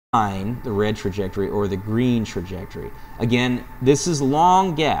the red trajectory or the green trajectory. Again, this is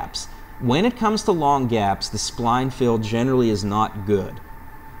long gaps. When it comes to long gaps, the spline fill generally is not good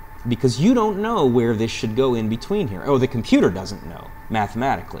because you don't know where this should go in between here. Oh, the computer doesn't know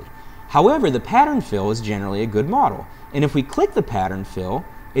mathematically. However, the pattern fill is generally a good model. And if we click the pattern fill,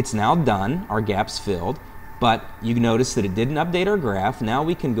 it's now done, our gap's filled, but you notice that it didn't update our graph. Now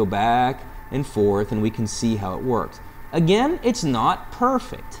we can go back and forth and we can see how it works. Again, it's not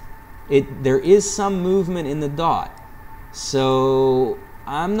perfect. There is some movement in the dot. So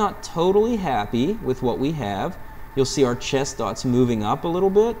I'm not totally happy with what we have. You'll see our chest dots moving up a little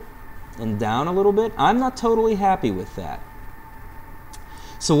bit and down a little bit. I'm not totally happy with that.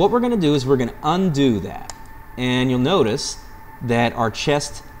 So what we're going to do is we're going to undo that. And you'll notice that our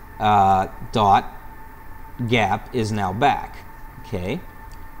chest dot gap is now back. Okay.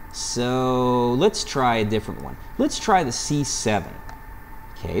 So let's try a different one. Let's try the C7.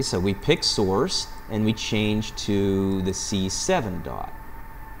 Okay, so we pick source and we change to the C7 dot.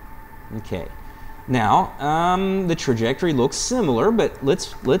 Okay, now the trajectory looks similar, but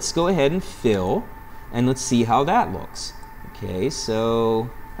let's go ahead and fill and let's see how that looks. Okay, so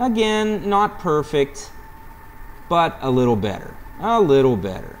again, not perfect, but a little better. A little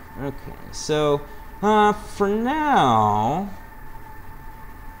better. Okay, so for now,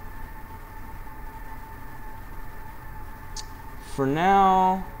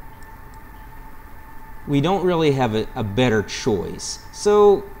 we don't really have a better choice.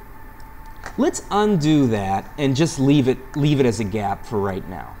 So let's undo that and just leave it as a gap for right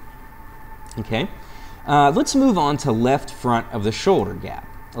now. Okay. Let's move on to left front of the shoulder gap.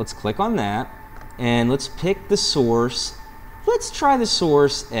 Let's click on that and let's pick the source. Let's try the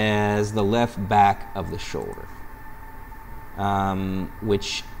source as the left back of the shoulder,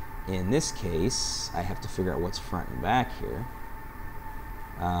 which in this case, I have to figure out what's front and back here.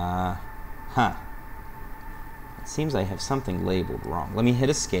 It seems I have something labeled wrong. Let me hit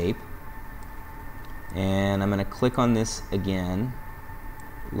escape. And I'm going to click on this again.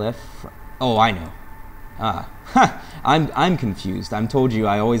 Left front. Oh, I know. I'm confused. I'm told you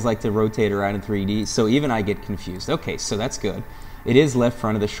I always like to rotate around in 3D, so even I get confused. Okay, so that's good. It is left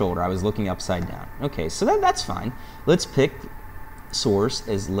front of the shoulder. I was looking upside down. Okay, so that's fine. Let's pick source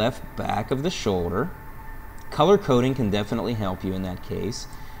as left back of the shoulder. Color coding can definitely help you in that case.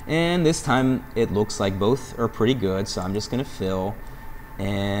 And this time it looks like both are pretty good, so I'm just going to fill.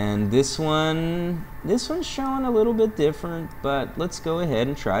 And this one's showing a little bit different, but let's go ahead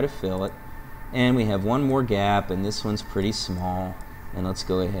and try to fill it. And we have one more gap, and this one's pretty small. And let's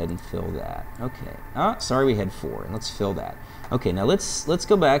go ahead and fill that. Okay. Oh, sorry, we had 4, and let's fill that. Okay, now let's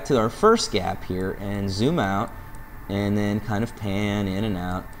go back to our first gap here and zoom out, and then kind of pan in and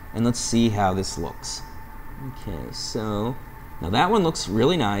out, and let's see how this looks. Okay, so now that one looks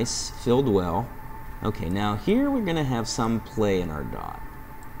really nice, filled well. Okay, now here we're going to have some play in our dot.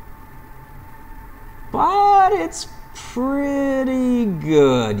 But it's pretty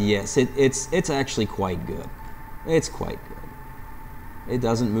good. Yes, it's actually quite good. It's quite good. It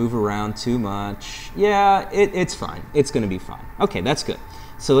doesn't move around too much. Yeah, it's fine. It's going to be fine. Okay, that's good.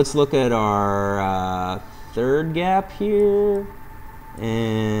 So let's look at our third gap here.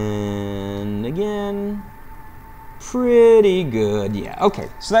 And again, pretty good. Yeah, okay,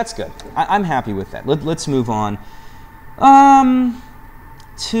 so that's good. I'm happy with that. Let's move on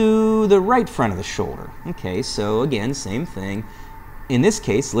to the right front of the shoulder. Okay, so again, same thing. In this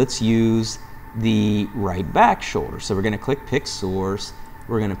case, let's use the right back shoulder. So we're going to click pick source.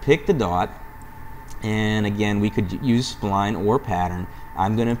 We're going to pick the dot. And again, we could use spline or pattern.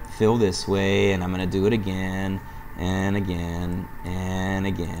 I'm going to fill this way, and I'm going to do it again and again and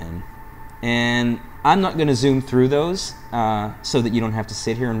again. And I'm not going to zoom through those so that you don't have to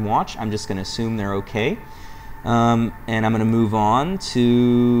sit here and watch. I'm just going to assume they're okay. And I'm going to move on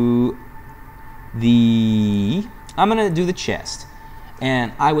to I'm going to do the chest.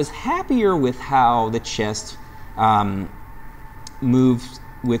 And I was happier with how the chest moved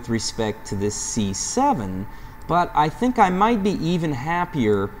with respect to this C7, but I think I might be even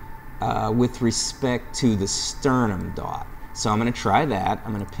happier with respect to the sternum dot. So I'm going to try that.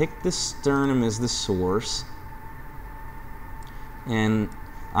 I'm going to pick the sternum as the source, and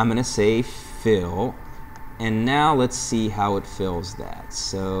I'm going to say fill. And now let's see how it fills that.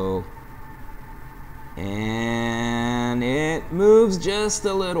 So, and it moves just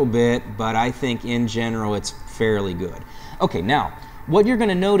a little bit, but I think in general it's fairly good. Okay, now what you're going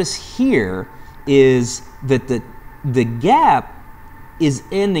to notice here is that the gap is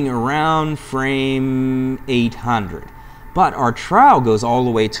ending around frame 800, but our trowel goes all the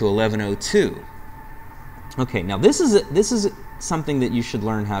way to 1102. Okay, now this is something that you should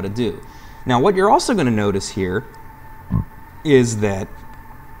learn how to do. Now, what you're also going to notice here is that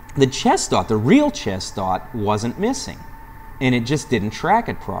the chest dot, the real chest dot, wasn't missing, and it just didn't track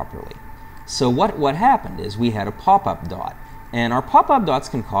it properly. So what happened is we had a pop-up dot, and our pop-up dots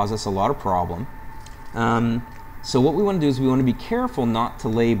can cause us a lot of problem. So what we want to do is we want to be careful not to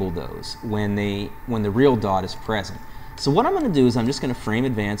label those when the real dot is present. So what I'm going to do is I'm just going to frame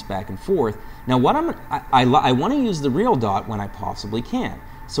advance back and forth. Now what I want to use the real dot when I possibly can.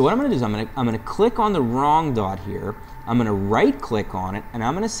 So what I'm going to do is I'm going to click on the wrong dot here. I'm going to right click on it, and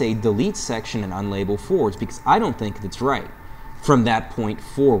I'm going to say delete section and unlabel forwards, because I don't think it's right from that point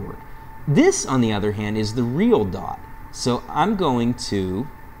forward. This, on the other hand, is the real dot. So I'm going to,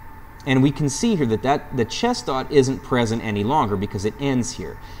 and we can see here that the chest dot isn't present any longer because it ends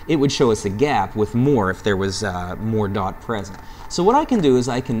here. It would show us a gap with more if there was more dot present. So what I can do is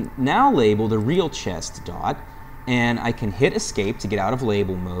I can now label the real chest dot, and I can hit escape to get out of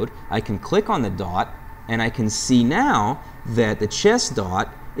label mode. I can click on the dot, and I can see now that the chest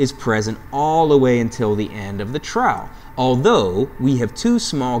dot is present all the way until the end of the trowel, although we have two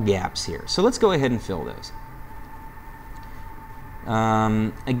small gaps here. So let's go ahead and fill those.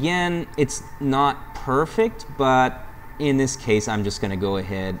 Again, it's not perfect, but in this case I'm just going to go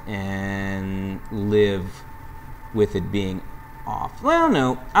ahead and live with it being off. Well,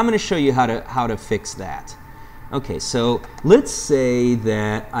 no, I'm going to show you how to fix that. Okay, so let's say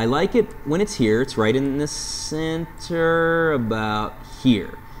that I like it when it's here. It's right in the center about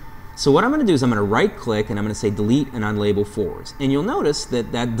here. So what I'm going to do is I'm going to right click and I'm going to say delete and unlabel forwards, and you'll notice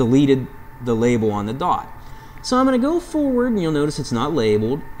that that deleted the label on the dot. So I'm going to go forward, and you'll notice it's not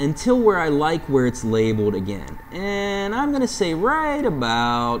labeled until where I like where it's labeled again. And I'm going to say right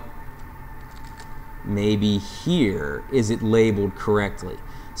about maybe here is it labeled correctly.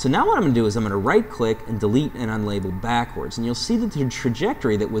 So now what I'm going to do is I'm going to right click and delete and unlabel backwards, and you'll see that the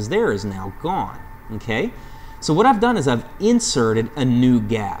trajectory that was there is now gone. Okay? So what I've done is I've inserted a new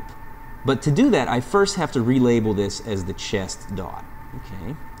gap. But to do that, I first have to relabel this as the chest dot.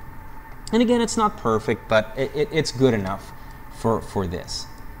 Okay? And again, it's not perfect, but it's good enough for this.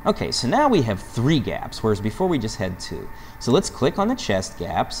 Okay, so now we have 3 gaps, whereas before we just had 2. So let's click on the chest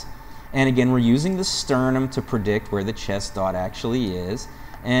gaps, and again, we're using the sternum to predict where the chest dot actually is,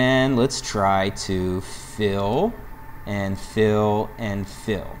 and let's try to fill and fill and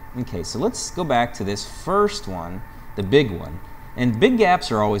fill. Okay, so let's go back to this first one, the big one, and big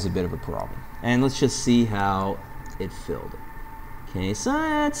gaps are always a bit of a problem. And let's just see how it filled it. Okay,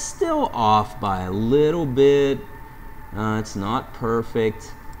 so it's still off by a little bit. It's not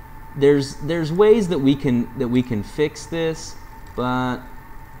perfect. There's ways that we can fix this, but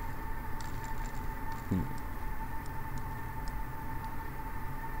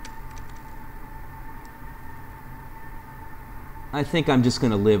I think I'm just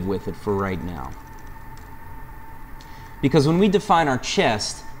going to live with it for right now. Because when we define our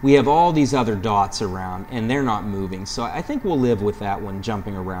chest, we have all these other dots around, and they're not moving. So I think we'll live with that one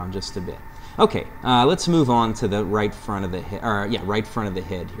jumping around just a bit. Okay, let's move on to the right front of the head. Right front of the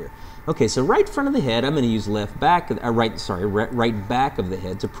head here. Okay, so right front of the head, I'm going to use right back of the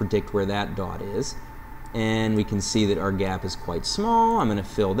head to predict where that dot is. And we can see that our gap is quite small. I'm going to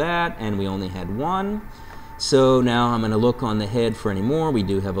fill that, and we only had 1. So now I'm going to look on the head for any more. We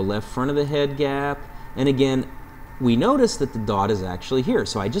do have a left front of the head gap, and again, we notice that the dot is actually here,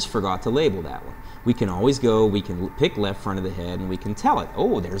 so I just forgot to label that one. We can always go, we can pick left front of the head, and we can tell it,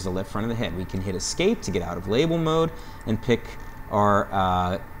 oh, there's the left front of the head. We can hit escape to get out of label mode and pick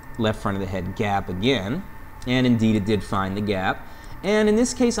our left front of the head gap again, and indeed it did find the gap. And in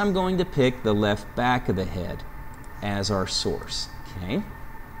this case, I'm going to pick the left back of the head as our source. Okay.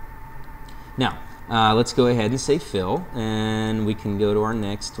 Now, let's go ahead and say fill, and we can go to our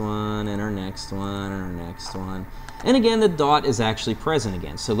next one, and our next one, and our next one. And again, the dot is actually present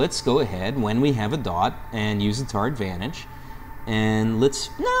again. So let's go ahead when we have a dot and use it to our advantage. And no,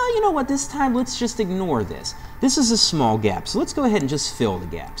 you know what, this time let's just ignore this. This is a small gap, so let's go ahead and just fill the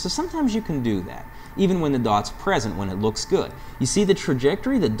gap. So sometimes you can do that, even when the dot's present, when it looks good. You see the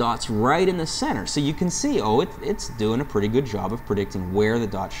trajectory? The dot's right in the center. So you can see, oh, it's doing a pretty good job of predicting where the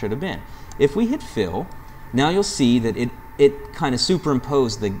dot should have been. If we hit fill, now you'll see that it kind of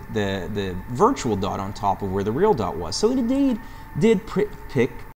superimposed the virtual dot on top of where the real dot was. So it indeed did pick